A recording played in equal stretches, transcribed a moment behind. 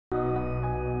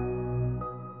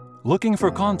Looking for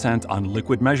content on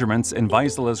liquid measurements in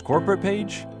Vaisala's corporate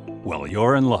page? Well,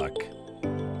 you're in luck.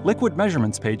 Liquid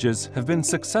measurements pages have been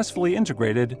successfully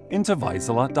integrated into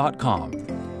Vaisala.com.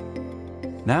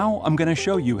 Now I'm going to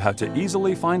show you how to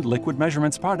easily find liquid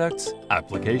measurements products,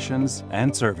 applications,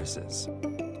 and services.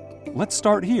 Let's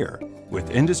start here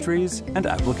with Industries and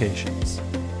Applications.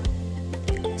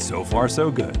 So far,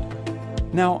 so good.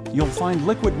 Now you'll find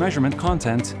liquid measurement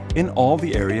content in all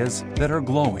the areas that are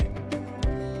glowing.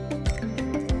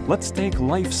 Let's take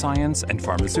life science and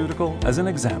pharmaceutical as an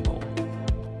example.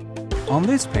 On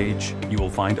this page, you will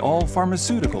find all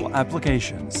pharmaceutical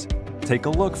applications. Take a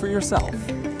look for yourself.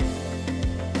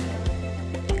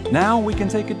 Now we can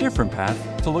take a different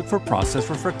path to look for process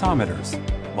refractometers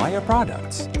via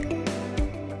products.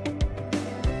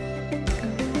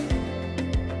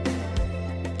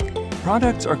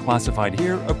 Products are classified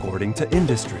here according to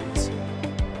industries.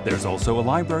 There's also a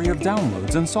library of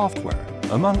downloads and software,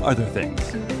 among other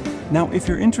things. Now, if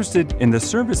you're interested in the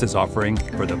services offering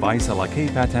for the Vaisala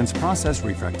K-Patents process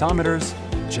refractometers,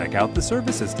 check out the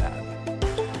Services tab.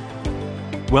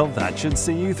 Well, that should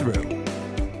see you through.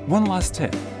 One last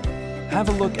tip. Have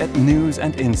a look at news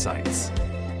and insights.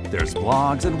 There's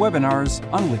blogs and webinars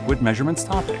on liquid measurements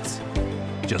topics.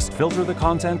 Just filter the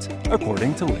content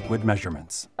according to liquid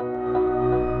measurements.